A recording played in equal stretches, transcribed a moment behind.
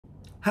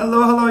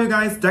Hello you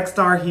guys,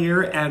 IMDEXSTAR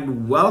here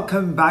and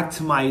welcome back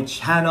to my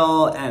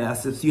channel. And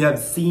as you have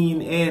seen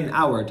in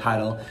our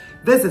title,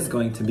 this is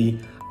going to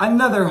be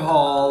another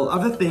haul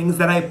of the things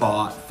that I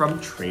bought from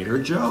Trader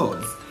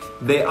Joe's.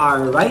 They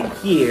are right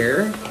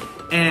here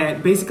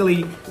and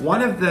basically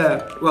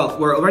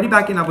we're already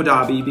back in Abu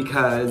Dhabi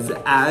because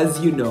as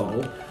you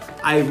know,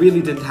 I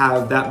really didn't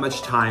have that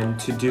much time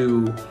to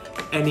do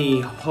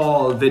any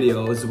haul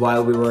videos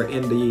while we were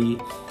in the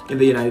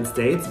United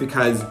States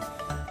because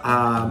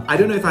I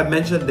don't know if I've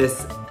mentioned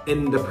this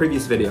in the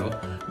previous video,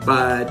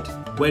 but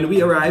when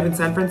we arrived in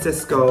San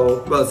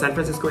Francisco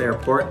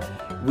airport,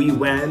 we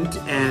went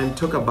and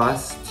took a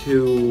bus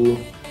to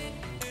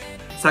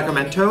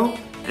Sacramento,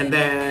 and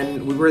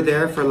then we were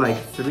there for like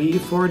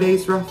 3-4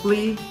 days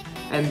roughly,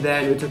 and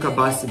then we took a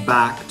bus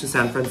back to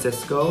San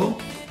Francisco,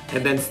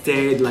 and then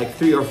stayed like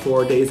 3 or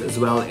 4 days as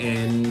well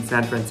in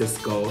San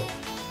Francisco,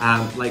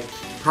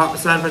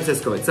 San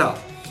Francisco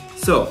itself.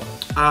 So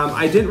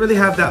I didn't really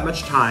have that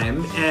much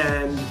time,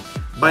 and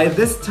by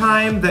this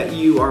time that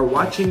you are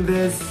watching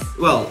this,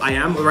 well, I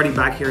am already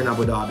back here in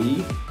Abu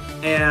Dhabi,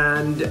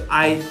 and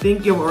I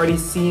think you've already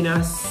seen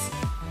us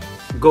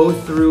go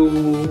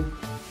through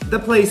the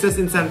places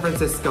in San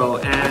Francisco,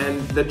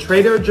 and the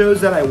Trader Joe's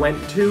that I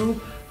went to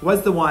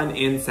was the one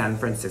in San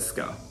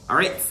Francisco.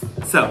 Alright,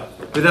 so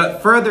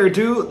without further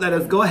ado, let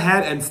us go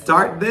ahead and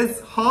start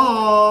this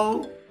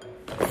haul.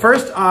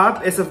 First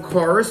up is, of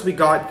course, we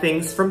got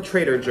things from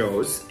Trader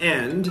Joe's,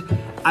 and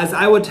as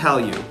I would tell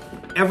you,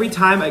 every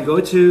time I go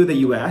to the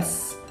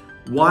US,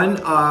 one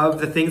of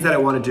the things that I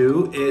want to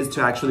do is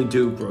to actually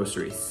do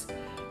groceries.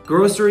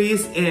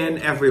 Groceries in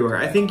everywhere.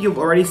 I think you've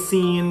already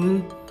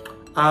seen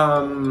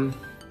my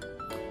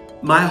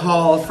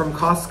haul from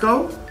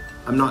Costco.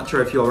 I'm not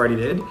sure if you already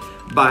did,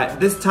 but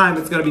this time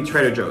it's going to be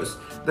Trader Joe's.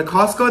 The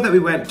Costco that we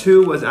went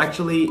to was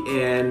actually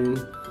in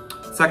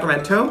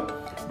Sacramento,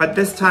 but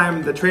this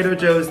time the Trader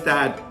Joe's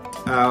that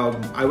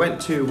I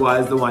went to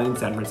was the one in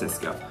San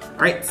Francisco.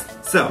 Alright,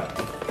 so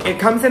it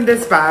comes in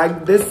this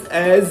bag. This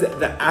is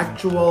the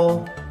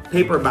actual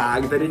paper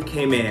bag that it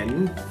came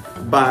in,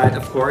 but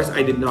of course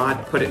I did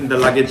not put it in the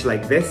luggage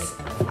like this.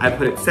 I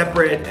put it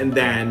separate, and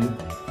then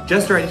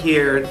just right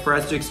here for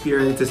us to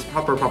experience this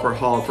proper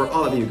haul for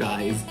all of you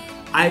guys,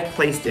 I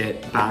placed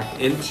it back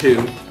into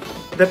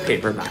the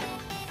paper bag.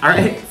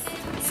 Alright,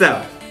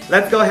 so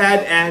let's go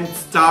ahead and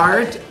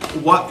start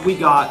what we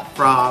got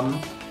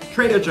from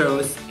Trader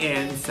Joe's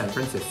in San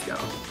Francisco.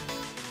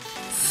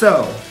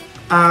 So,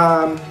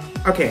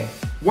 okay,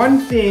 one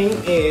thing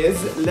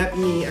is,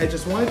 I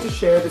just wanted to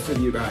share this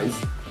with you guys.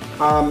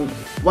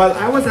 While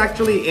I was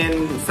actually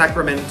in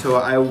Sacramento,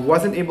 I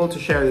wasn't able to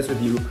share this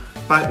with you,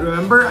 but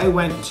remember I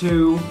went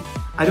to,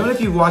 I don't know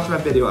if you watched my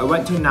video, I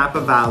went to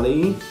Napa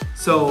Valley.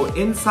 So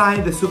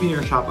inside the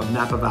souvenir shop of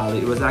Napa Valley,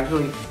 it was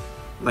actually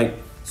like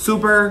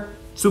super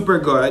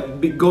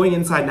good. Going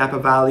inside Napa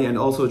Valley and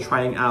also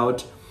trying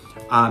out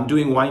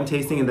doing wine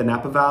tasting in the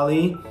Napa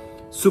Valley,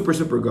 super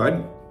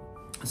good.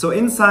 So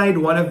inside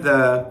one of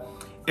the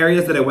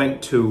areas that I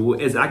went to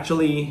is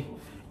actually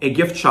a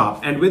gift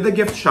shop, and with the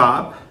gift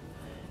shop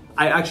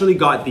I actually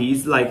got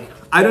these. Like,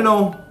 I don't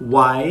know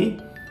why,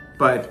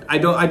 but I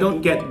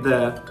don't get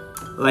the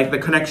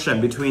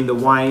connection between the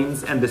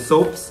wines and the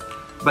soaps,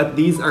 but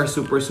these are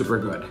super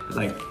good.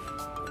 Like,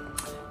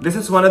 this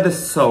is one of the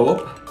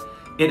soap.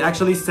 It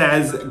actually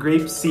says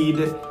grapeseed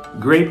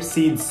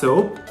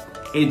soap,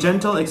 a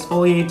gentle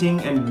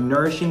exfoliating and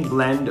nourishing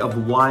blend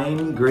of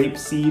wine,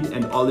 grapeseed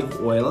and olive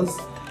oils,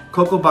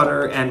 cocoa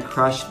butter and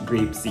crushed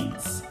grape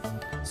seeds.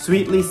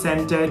 Sweetly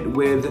scented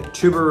with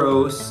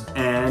tuberose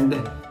and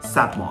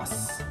sap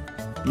moss.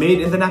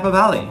 Made in the Napa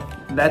Valley.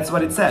 That's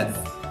what it says.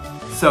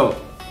 So,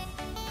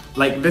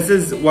 like, this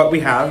is what we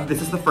have. This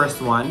is the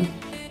first one.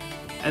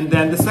 And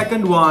then the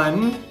second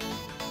one,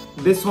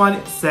 this one,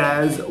 it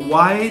says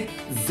White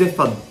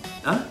Zinfandel,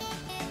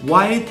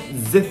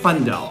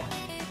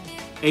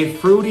 a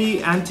fruity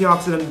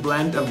antioxidant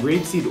blend of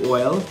grapeseed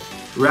oil,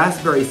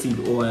 raspberry seed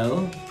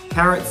oil,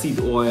 carrot seed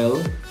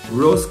oil,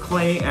 rose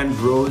clay, and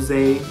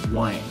rosé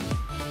wine.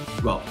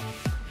 Well,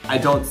 I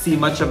don't see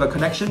much of a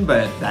connection,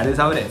 but that is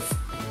how it is.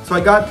 So I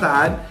got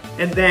that,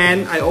 and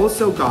then I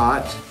also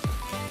got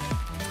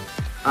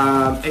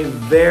a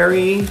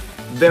very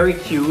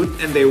cute,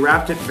 and they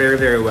wrapped it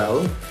very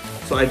well.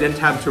 So I didn't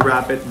have to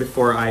wrap it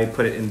before I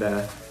put it in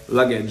the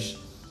luggage.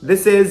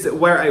 This is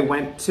where I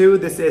went to.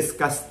 This is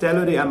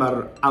Castello de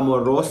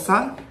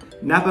Amorosa,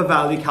 Napa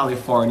Valley,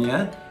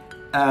 California.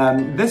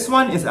 This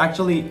one is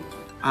actually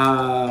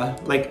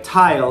like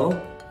tile.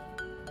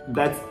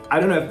 I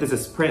don't know if this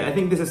is print. I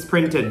think this is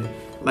printed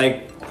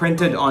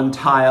on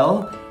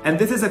tile. And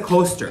this is a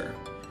coaster.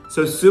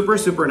 So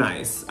super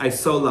nice. I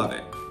so love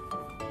it.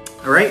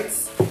 All right.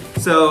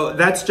 So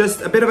that's just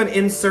a bit of an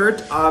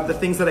insert of the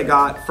things that I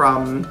got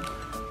from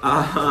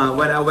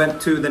when I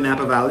went to the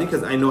Napa Valley,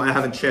 because I know I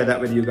haven't shared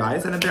that with you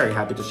guys, and I'm very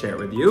happy to share it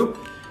with you.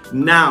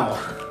 Now,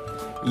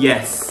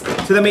 yes,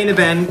 to the main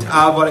event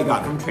of what I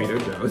got from Trader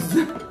Joe's.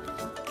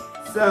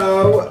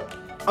 So,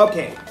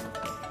 okay.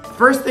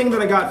 first thing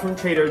that I got from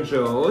Trader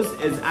Joe's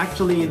is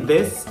actually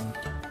this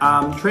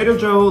Trader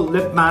Joe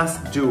Lip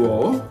Mask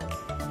Duo.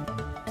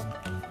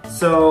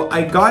 So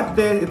I got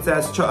this, it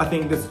says, I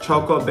think this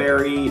choco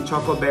berry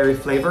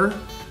flavor,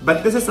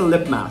 but this is a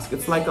lip mask.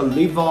 It's like a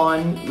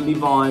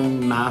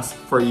leave-on mask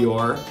for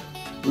your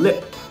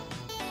lip.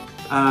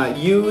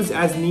 Use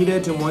as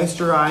needed to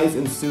moisturize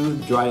and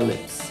soothe dry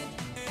lips.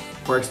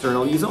 For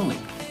external use only.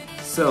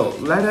 So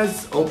let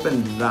us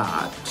open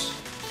that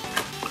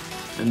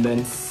and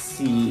then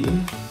see.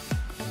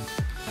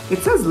 It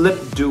says Lip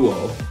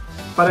Duo,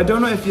 but I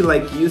don't know if you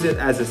like use it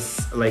as a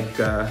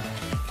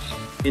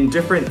in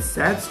different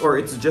sets or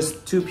it's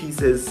just 2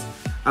 pieces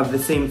of the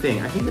same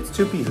thing. I think it's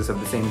 2 pieces of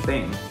the same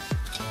thing,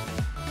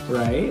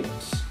 right?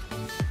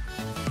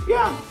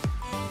 Yeah.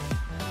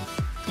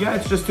 Yeah,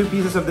 it's just 2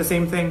 pieces of the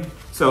same thing.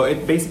 So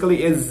it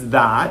basically is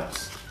that.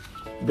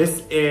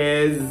 This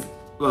is,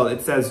 well,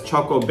 it says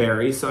choco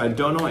berry, so I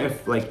don't know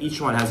if like each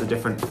one has a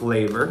different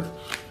flavor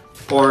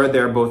or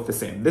they're both the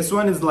same. This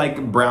one is like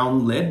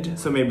brown lid,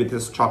 so maybe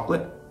this is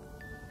chocolate.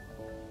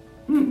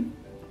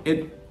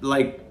 It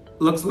like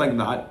looks like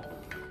that.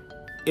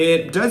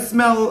 It does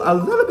smell a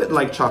little bit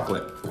like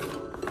chocolate,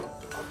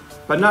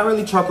 but not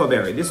really choco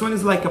berry. This one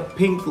is like a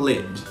pink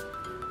lid,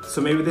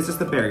 so maybe this is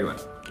the berry one.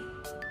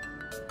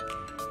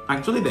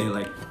 Actually,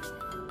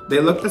 they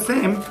look the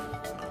same.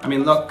 I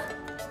mean, look.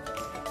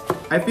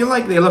 I feel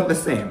like they look the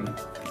same.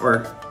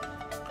 Or,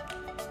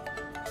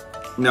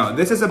 no,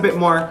 this is a bit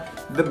more,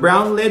 the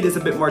brown lid is a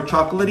bit more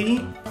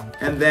chocolatey.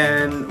 And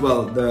then,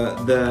 well,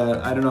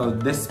 I don't know,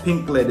 this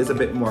pink lid is a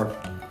bit more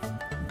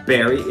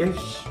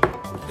berry-ish.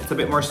 It's a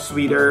bit more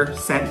sweeter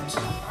scent.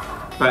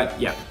 But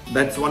yeah,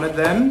 that's one of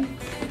them.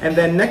 And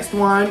then next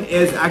one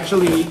is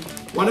actually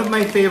one of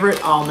my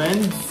favorite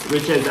almonds,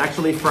 which is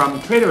actually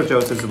from Trader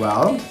Joe's as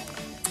well.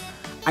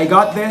 I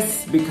got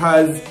this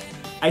because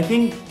I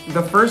think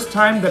the first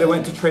time that I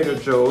went to Trader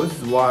Joe's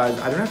was,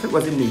 I don't know if it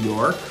was in New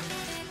York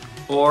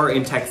or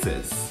in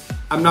Texas.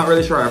 I'm not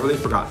really sure, I really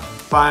forgot.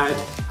 But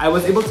I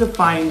was able to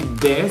find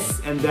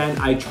this and then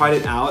I tried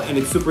it out and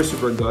it's super,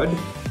 super good.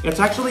 It's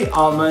actually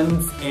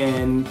almonds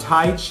in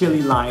Thai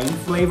chili lime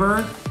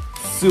flavor.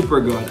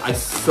 Super good, I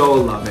so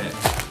love it.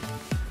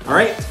 All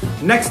right,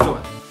 next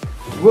one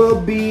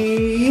will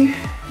be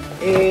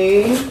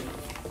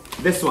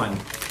this one.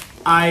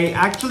 I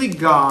actually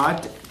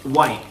got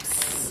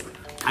wipes.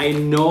 I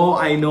know,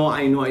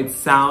 it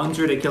sounds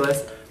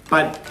ridiculous,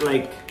 but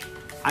like,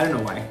 I don't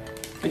know why.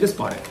 I just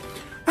bought it.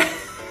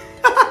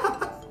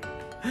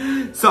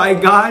 So I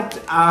got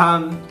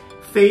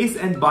face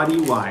and body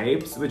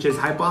wipes, which is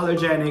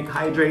hypoallergenic,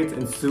 hydrates,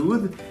 and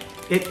soothe.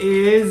 It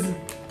is,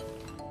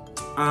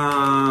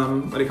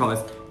 what do you call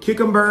this?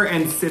 Cucumber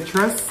and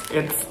citrus.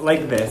 It's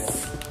like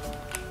this.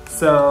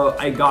 So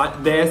I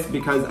got this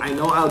because I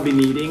know I'll be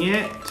needing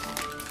it.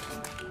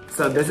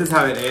 So this is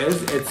how it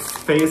is. It's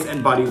face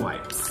and body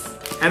wipes.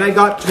 And I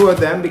got 2 of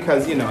them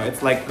because, you know,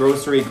 it's like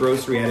grocery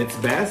at its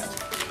best.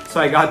 So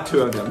I got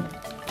 2 of them.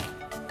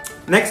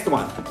 Next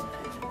one.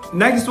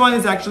 Next one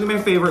is actually my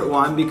favorite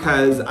one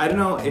because I don't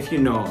know if you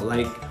know,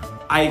 like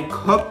I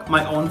cook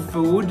my own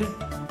food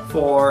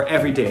for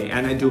every day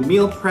and I do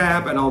meal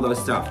prep and all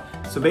those stuff.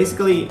 So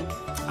basically,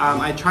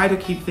 I try to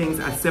keep things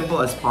as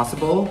simple as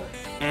possible.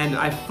 And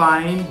I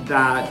find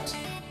that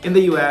in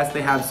the US,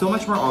 they have so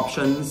much more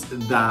options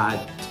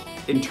that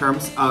in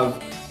terms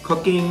of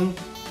cooking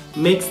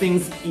makes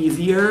things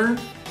easier.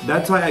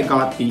 That's why I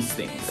got these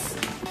things.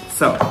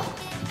 So,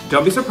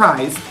 don't be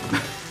surprised.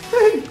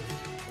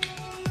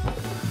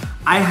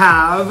 I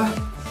have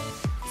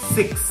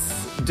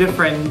 6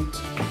 different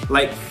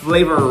like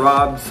flavor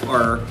rubs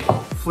or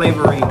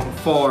flavoring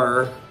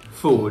for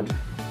food.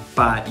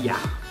 But yeah.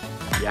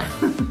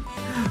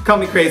 Call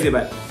me crazy,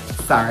 but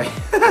sorry.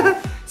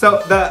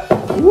 So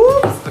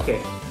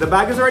the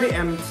bag is already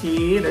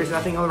empty. There's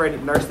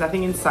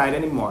nothing inside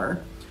anymore.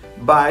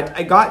 But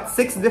I got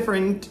 6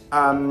 different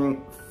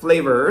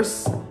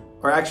flavors,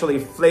 or actually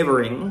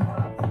flavoring,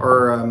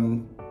 or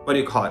what do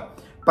you call it?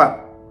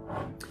 But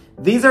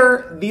these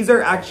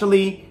are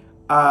actually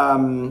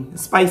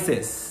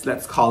spices,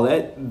 let's call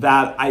it,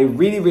 that I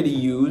really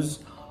use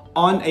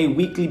on a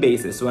weekly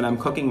basis when I'm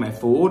cooking my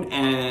food,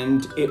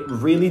 and it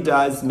really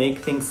does make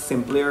things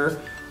simpler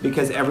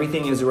because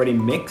everything is already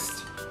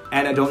mixed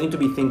and I don't need to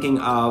be thinking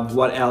of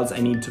what else I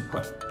need to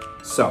put.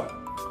 So,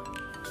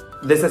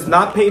 this is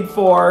not paid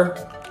for.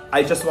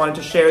 I just wanted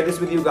to share this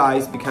with you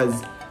guys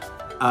because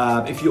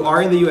if you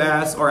are in the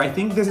US, or I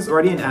think this is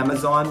already in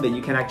Amazon, that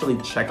you can actually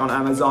check on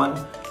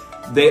Amazon,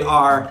 they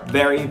are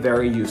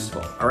very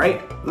useful. All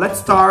right, let's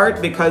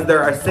start because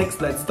there are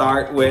 6. Let's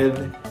start with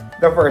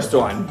the first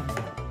one.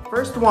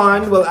 First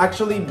one will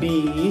actually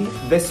be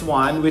this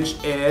one, which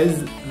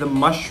is the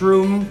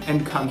Mushroom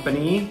and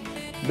Company.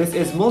 This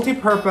is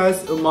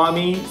multi-purpose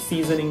umami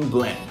seasoning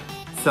blend.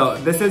 So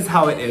this is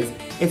how it is.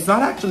 It's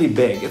not actually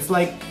big. It's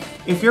like,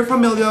 if you're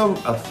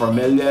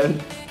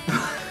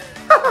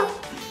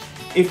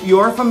if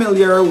you're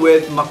familiar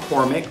with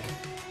McCormick,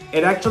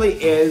 it actually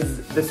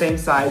is the same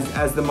size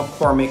as the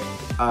McCormick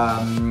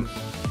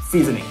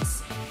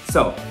seasonings.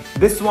 So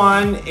this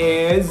one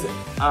is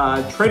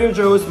Trader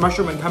Joe's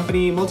Mushroom and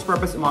Company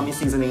Multi-Purpose Umami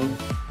Seasoning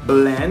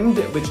Blend,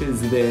 which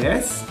is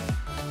this.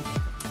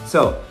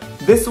 So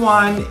this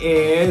one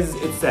is,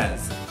 it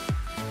says,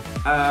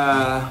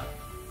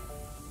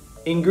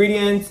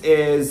 ingredients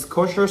is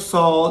kosher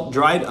salt,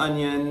 dried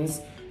onions,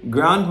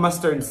 ground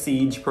mustard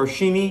seeds,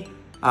 porcini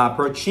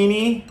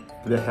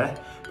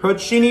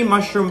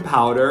mushroom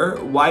powder,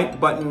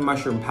 white button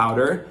mushroom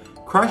powder,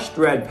 crushed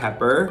red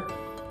pepper,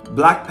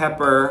 black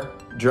pepper,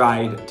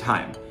 dried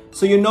thyme.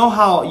 So you know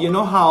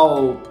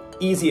how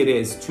easy it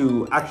is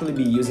to actually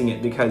be using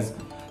it, because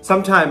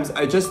sometimes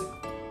I just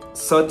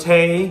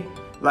saute,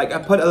 like I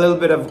put a little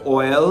bit of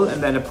oil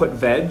and then I put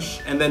veg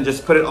and then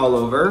just put it all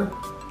over.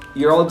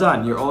 You're all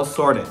done, you're all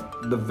sorted.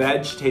 The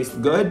veg tastes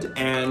good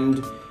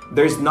and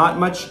there's not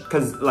much,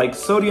 because like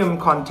sodium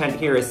content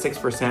here is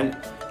 6%,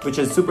 which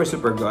is super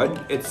good.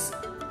 It's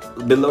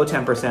below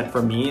 10%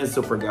 for me, is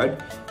super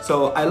good.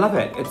 So I love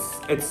it.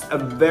 It's a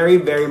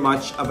very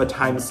much of a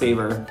time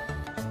saver,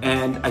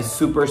 and I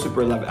super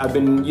love it. I've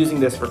been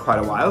using this for quite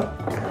a while.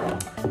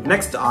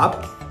 Next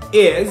up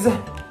is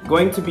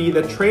going to be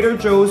the Trader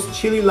Joe's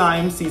Chili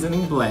Lime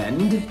Seasoning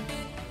Blend.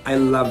 I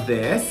love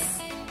this.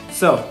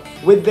 So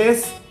with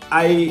this,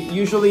 I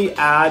usually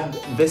add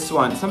this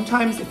one.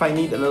 Sometimes if I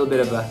need a little bit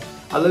of a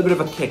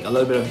kick, a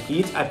little bit of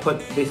heat, I put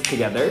this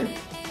together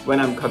when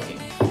I'm cooking.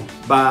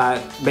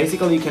 But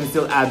basically you can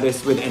still add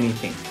this with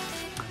anything.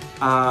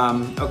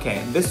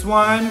 Okay, this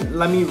one,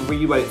 let me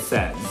read what it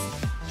says.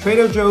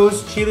 Trader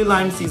Joe's Chili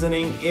Lime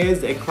Seasoning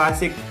is a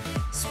classic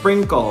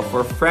sprinkle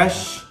for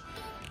fresh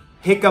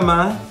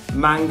jicama,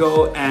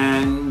 mango,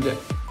 and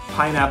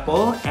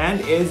pineapple,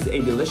 and is a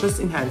delicious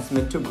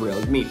enhancement to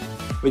grilled meat,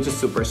 which is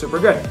super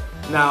good.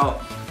 Now,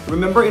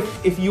 remember,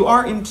 if you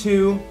are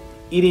into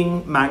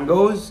eating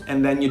mangoes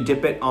and then you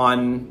dip it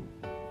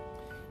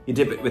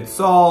with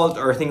salt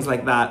or things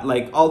like that,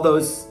 like all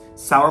those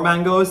sour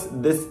mangoes,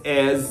 this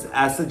is,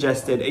 as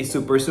suggested, a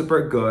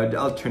super good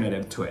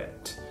alternative to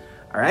it.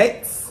 All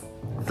right,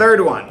 third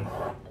one.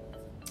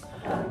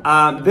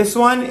 This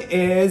one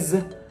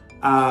is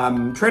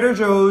Trader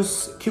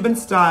Joe's Cuban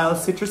style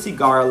citrusy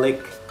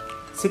garlic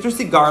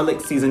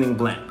seasoning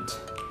blend.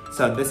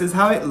 So this is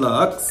how it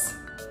looks.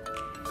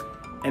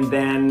 And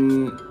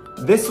then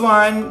this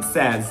one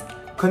says,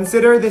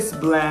 consider this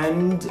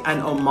blend an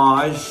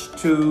homage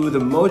to the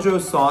mojo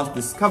sauce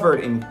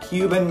discovered in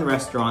Cuban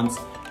restaurants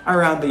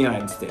around the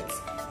United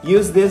States.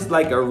 Use this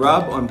like a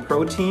rub on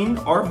protein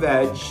or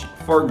veg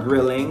for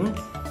grilling,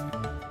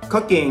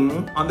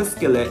 cooking on the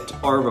skillet,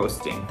 or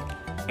roasting.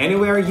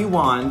 Anywhere you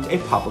want a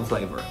pop of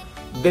flavor.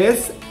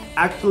 This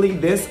I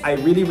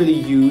really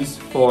use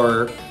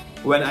for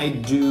when I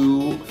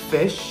do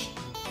fish,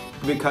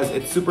 because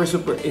it's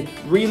it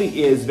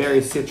really is very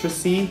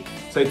citrusy,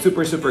 so it's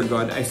super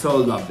good. I so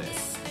love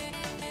this.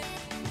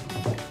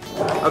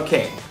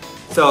 Okay,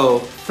 so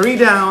 3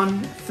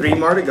 down, 3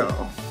 more to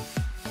go.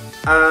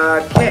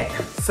 Okay,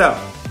 so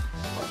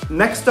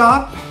next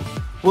up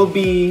will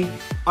be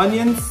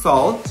onion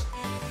salt,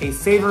 a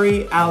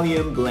savory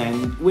allium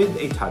blend with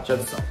a touch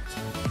of salt.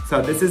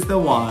 So this is the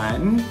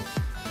one.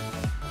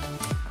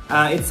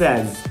 It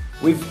says,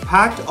 we've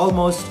packed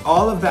almost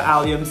all of the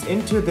alliums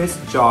into this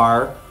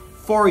jar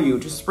for you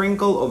to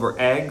sprinkle over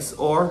eggs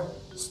or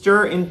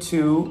stir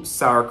into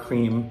sour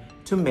cream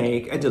to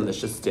make a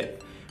delicious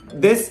dip.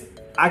 This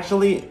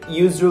actually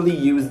usually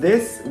use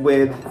this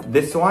with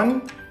this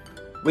one,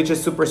 which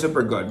is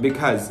super good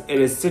because it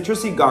is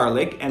citrusy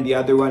garlic and the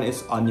other one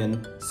is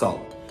onion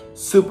salt.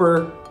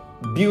 Super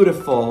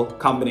beautiful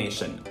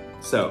combination.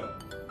 So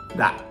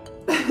that.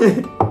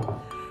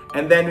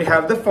 And then we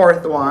have the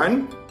fourth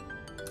one,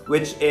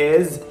 which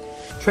is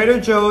Trader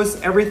Joe's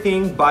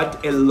Everything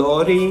But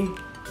Elote,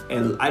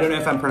 I don't know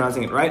if I'm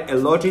pronouncing it right,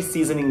 elote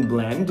seasoning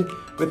blend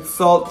with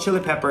salt, chili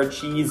pepper,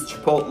 cheese,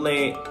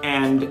 chipotle,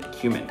 and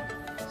cumin.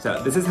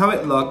 So this is how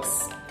it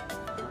looks.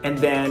 And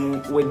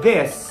then with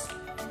this,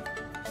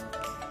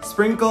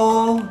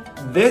 sprinkle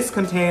this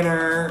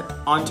container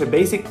onto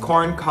basic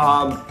corn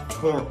cob,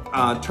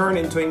 turn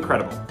into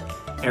incredible.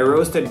 A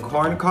roasted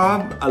corn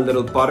cob, a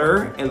little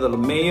butter, a little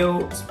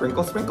mayo,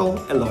 sprinkle,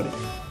 elote.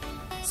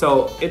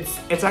 So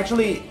it's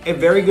actually a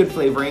very good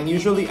flavoring.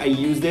 Usually I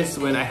use this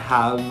when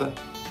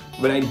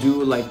I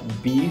do like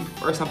beef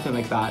or something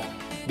like that,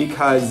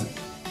 because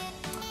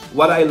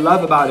what I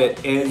love about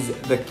it is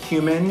the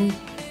cumin.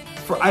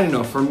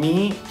 For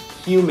me,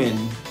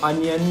 cumin,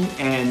 onion,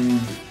 and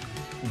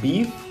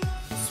beef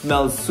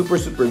smells super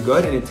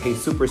good and it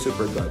tastes super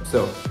good.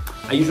 So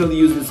I usually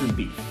use this with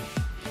beef.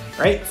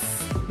 Right?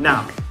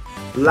 Now,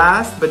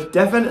 last but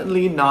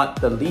definitely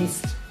not the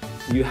least,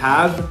 you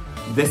have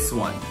this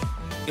one.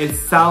 It's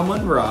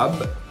salmon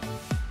rub.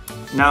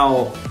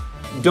 Now,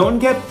 don't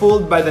get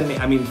fooled by the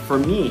name. I mean, for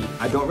me,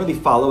 I don't really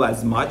follow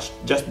as much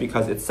just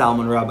because it's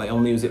salmon rub. I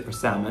only use it for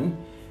salmon.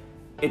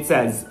 It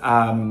says,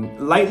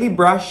 lightly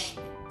brush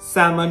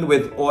salmon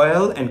with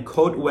oil and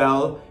coat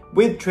well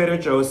with Trader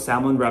Joe's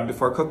salmon rub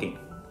before cooking.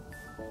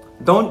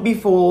 Don't be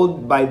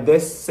fooled by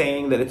this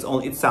saying that it's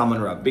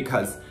salmon rub,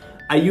 because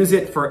I use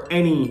it for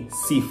any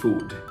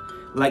seafood.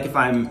 Like if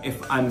I'm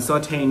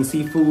sauteing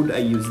seafood, I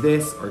use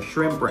this, or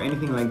shrimp or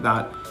anything like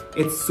that.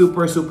 It's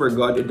super, super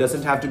good. It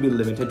doesn't have to be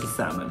limited to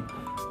salmon.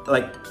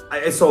 Like,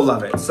 I so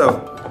love it.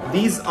 So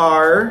these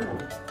are,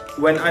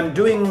 when I'm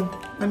doing,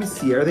 let me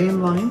see, are they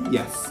in line?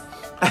 Yes.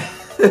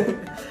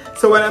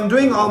 So when I'm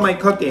doing all my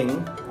cooking,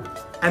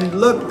 and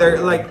look,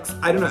 they're like,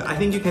 I don't know, I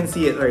think you can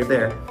see it right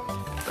there.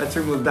 Let's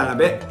remove that a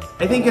bit.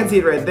 I think you can see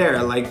it right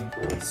there, like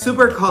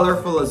super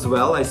colorful as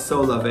well. I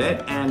so love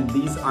it. And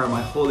these are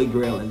my holy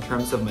grail in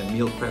terms of my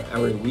meal prep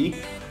every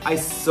week. I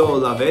so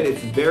love it.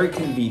 It's very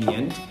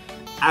convenient.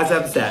 As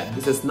I've said,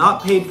 this is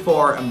not paid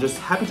for. I'm just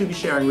happy to be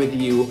sharing with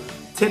you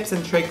tips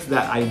and tricks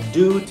that I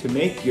do to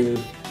make your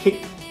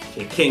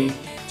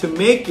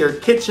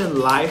kitchen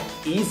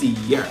life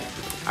easier.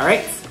 All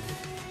right.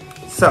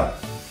 So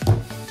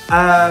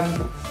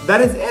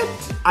that is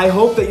it. I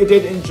hope that you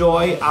did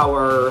enjoy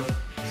our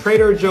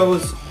Trader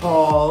Joe's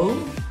haul,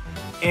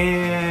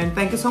 and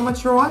thank you so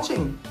much for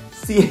watching.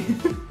 See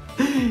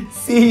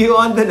you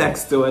on the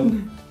next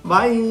one.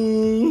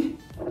 Bye.